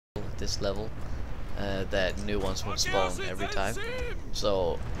this level that new ones will spawn every time,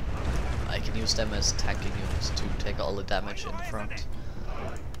 so I can use them as tanking units to take all the damage in the front.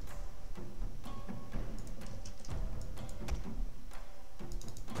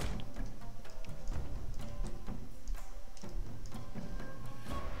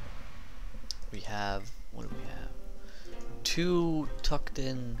 We have, what do we have? 2 tucked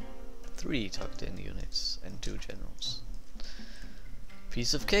in, 3 tucked in units, and 2 generals.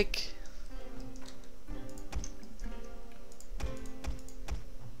 Piece of cake.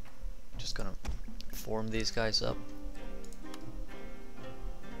 Just gonna form these guys up.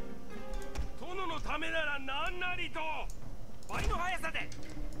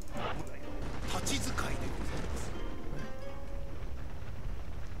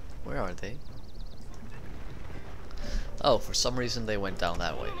 Where are they? Oh, for some reason they went down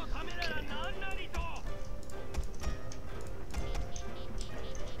that way. Okay.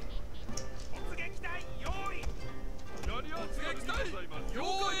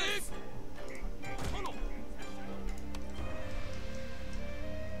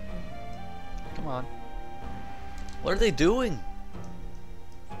 Come on. What are they doing?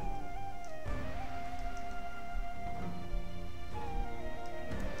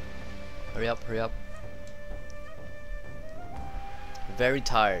 Hurry up, hurry up. Very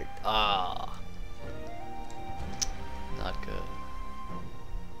tired. Ah. Not good.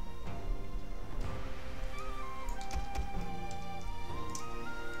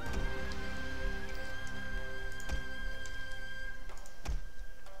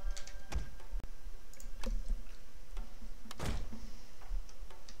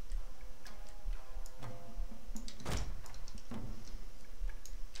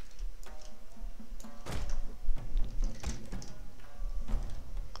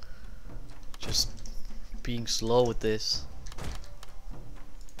 Just being slow with this.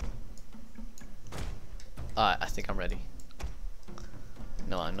 I think I'm ready.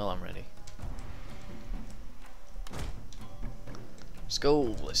 No, I know I'm ready. Let's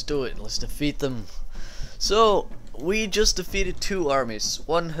go, let's do it, let's defeat them. So, we just defeated 2 armies.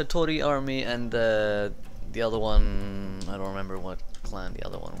 One Hattori army and the other one, I don't remember what clan the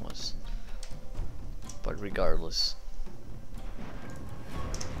other one was. But regardless.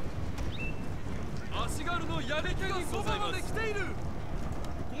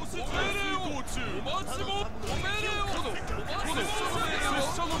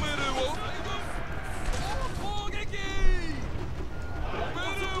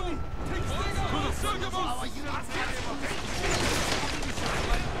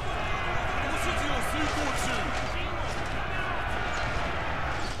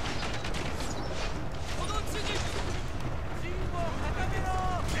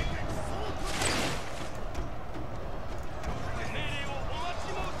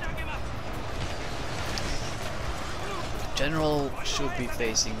 General should be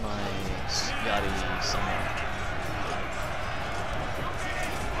facing my Yari somewhere.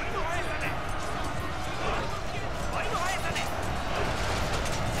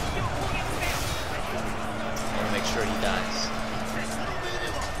 I want to make sure he dies.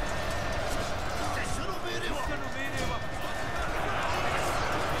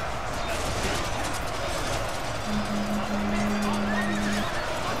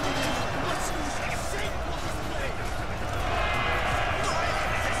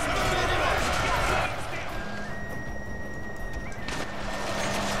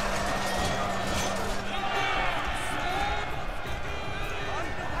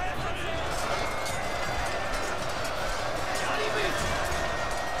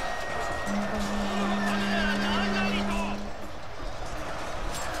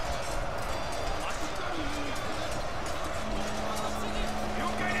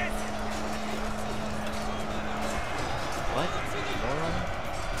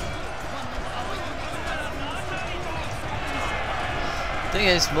 Thing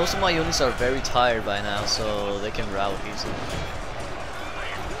is, most of my units are very tired by now, so they can rout easily.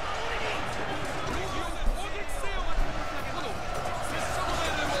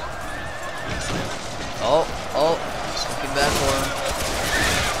 Oh, it's looking bad for him.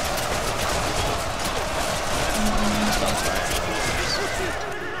 It's not fire.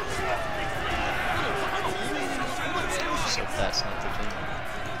 So that's not the thing.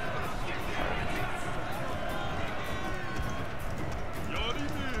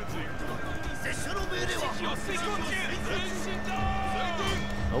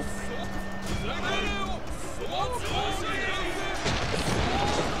 Nope.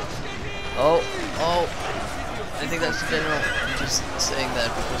 Oh, I think that's the general. I'm just saying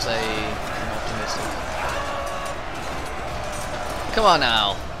that because I'm optimistic. Come on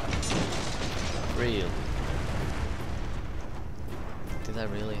now. Really? Did that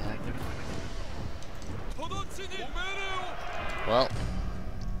really happen? Well,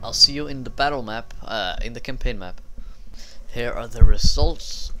 I'll see you in the battle map, in the campaign map. Here are the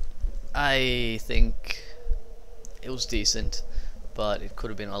results. I think it was decent, but it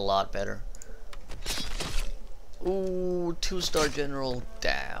could have been a lot better. Ooh, 2-star general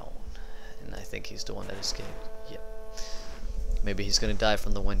down. And I think he's the one that escaped. Yep. Maybe he's gonna die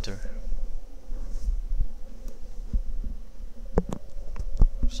from the winter.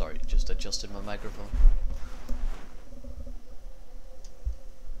 Sorry, just adjusted my microphone.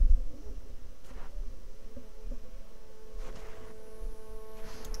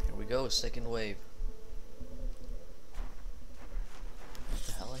 Here we go, second wave. What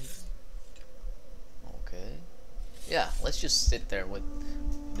the hell are you? Okay. Yeah, let's just sit there with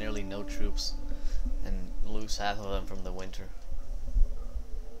nearly no troops and lose half of them from the winter.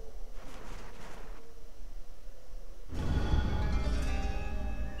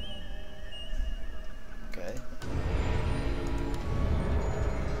 Okay.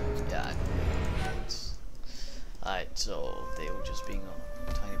 Yeah. Alright, so they were just being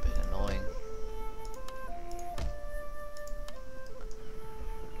a tiny bit annoying.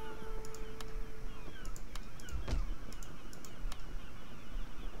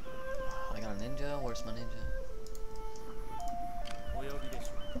 I got a ninja. Where's my ninja?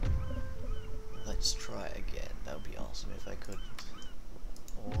 Let's try again. That would be awesome if I could.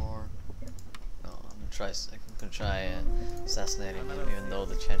 Or no, I'm gonna try assassinating him, even though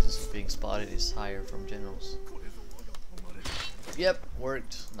the chances of being spotted is higher from generals. Yep,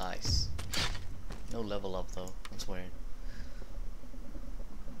 worked. Nice. No level up though. That's weird.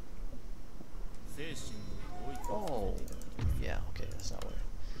 Oh, yeah. Okay, that's not weird.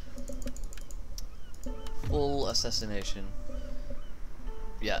 Full assassination.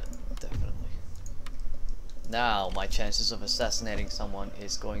 Yeah, definitely. Now my chances of assassinating someone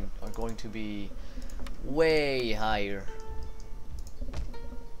are going to be way higher.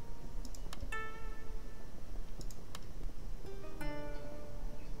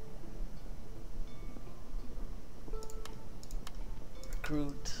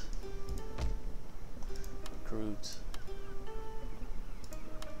 Recruit. Recruit.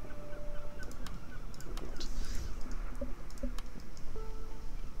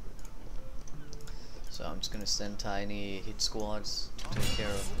 So I'm just gonna send tiny hit squads to take care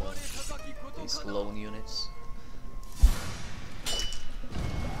of these lone units.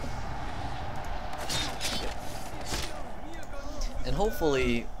 And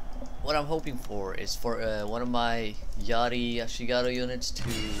hopefully, what I'm hoping for is for one of my Yari Ashigaru units to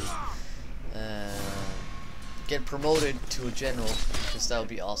get promoted to a general, because that would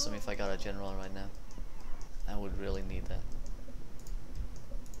be awesome if I got a general right now. I would really need that.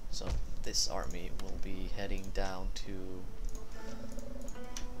 So this army will be heading down to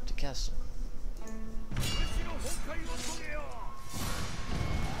castle.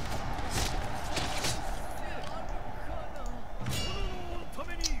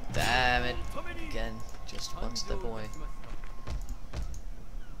 Damn it! Again, just one step away.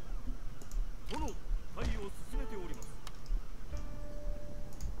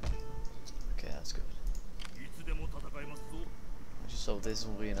 Okay, that's good. So this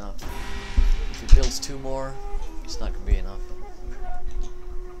will be enough. If he builds 2 more, it's not gonna be enough.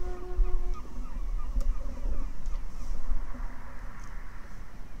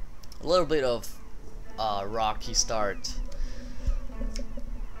 A little bit of rocky start.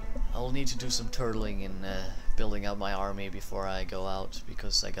 I'll need to do some turtling in building out my army before I go out,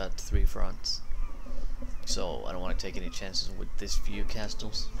 because I got 3 fronts. So I don't want to take any chances with this few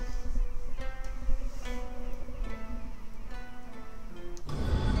castles.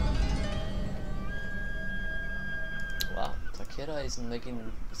 Wow, Takeda is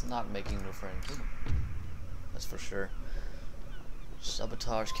not making new friends. That's for sure.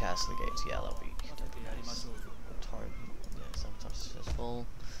 Sabotage castle gates. Yeah, that'll be nice. Sabotage successful.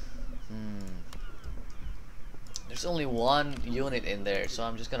 There's only 1 unit in there, so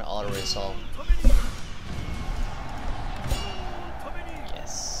I'm just gonna auto resolve.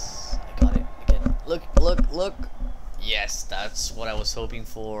 Yes, I got it again. Look, look, look. Yes, that's what I was hoping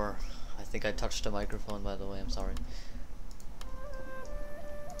for. I think I touched the microphone, by the way. I'm sorry.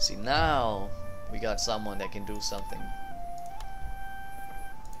 See, now we got someone that can do something.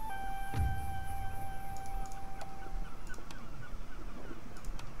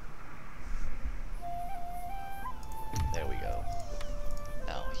 There we go.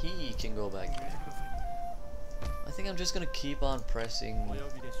 Now he can go back there. I think I'm just gonna keep on pressing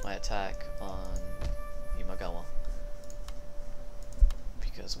my attack on Imagawa,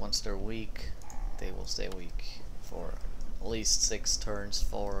 because once they're weak, they will stay weak for at least 6 turns,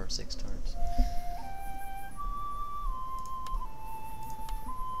 4 or 6 turns.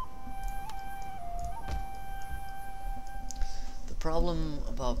 The problem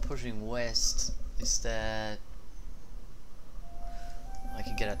about pushing west is that I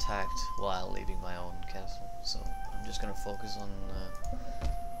can get attacked while leaving my own castle, so I'm just gonna focus on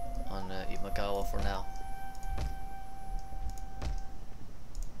Imagawa for now.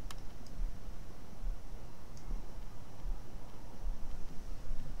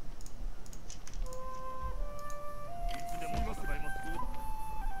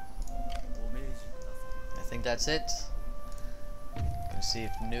 I think that's it. Gonna see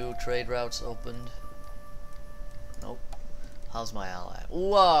if new trade routes opened. Nope. How's my ally?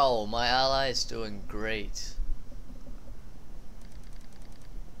 Wow, my ally is doing great.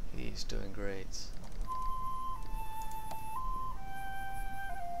 He's doing great.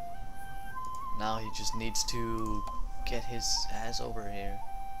 Now he just needs to get his ass over here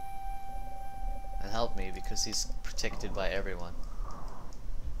and help me because he's protected by everyone.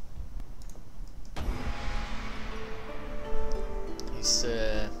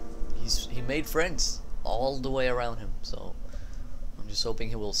 He made friends all the way around him, so I'm just hoping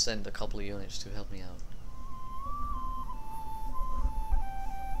he will send a couple of units to help me out.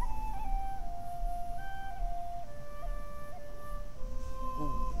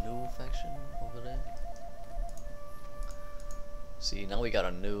 Ooh, new faction over there. See, now we got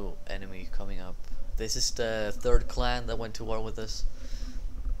a new enemy coming up. This is the 3rd clan that went to war with us.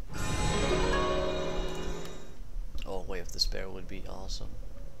 Oh, Way of Despair would be awesome.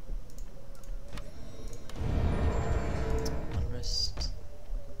 Unrest.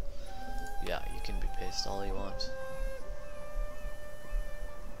 Yeah, you can be pissed all you want.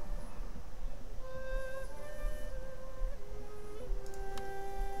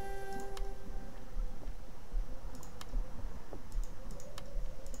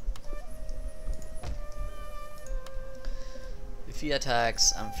 If he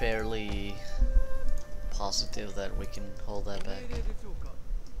attacks, I'm fairly positive that we can hold that back.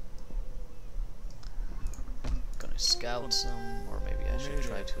 Gonna scout some, or maybe I should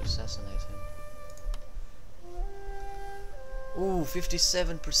try to assassinate him. Ooh,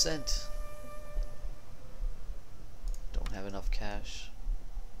 57%. Don't have enough cash.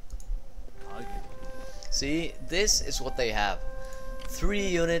 See, this is what they have. 3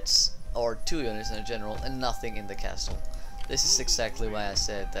 units, or 2 units in general, and nothing in the castle. This is exactly why I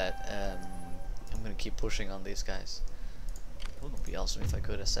said that I'm gonna keep pushing on these guys. It would be awesome if I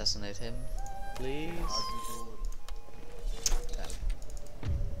could assassinate him, please. Damn.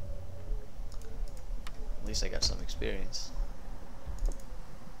 At least I got some experience.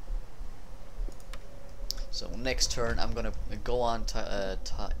 So next turn I'm gonna go on to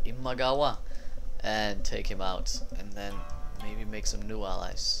Imagawa and take him out, and then maybe make some new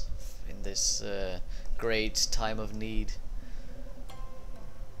allies in this great time of need.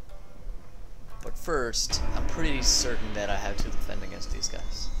 But first, I'm pretty certain that I have to defend against these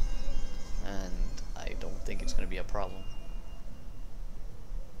guys, and I don't think it's gonna be a problem.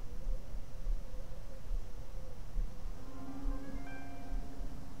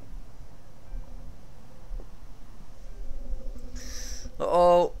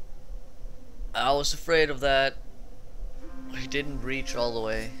 Uh-oh, I was afraid of that. He didn't reach all the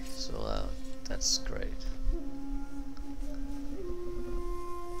way, so that's great.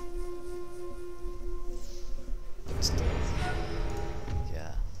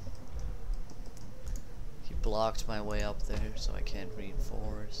 Yeah. He blocked my way up there, so I can't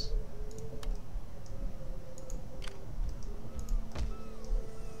reinforce.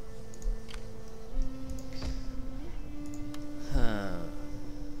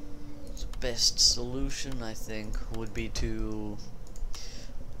 The best solution, I think, would be to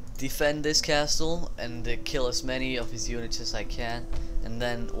defend this castle and kill as many of his units as I can, and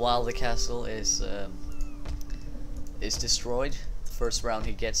then while the castle is destroyed, the first round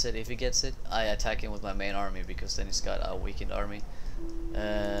he gets it, if he gets it, I attack him with my main army, because then he's got a weakened army.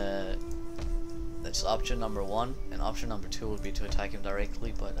 That's option number 1, and option number 2 would be to attack him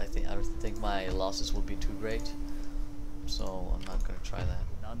directly, but I don't think my losses would be too great, so I'm not gonna try that.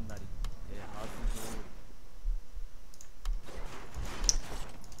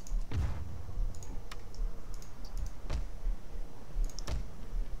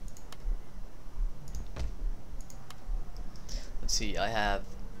 See, I have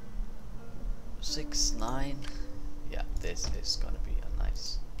 6, 9. Yeah, this is gonna be a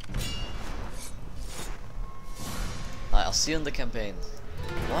nice. I'll see you in the campaign.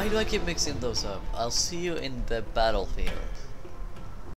 Why do I keep mixing those up? I'll see you in the battlefield.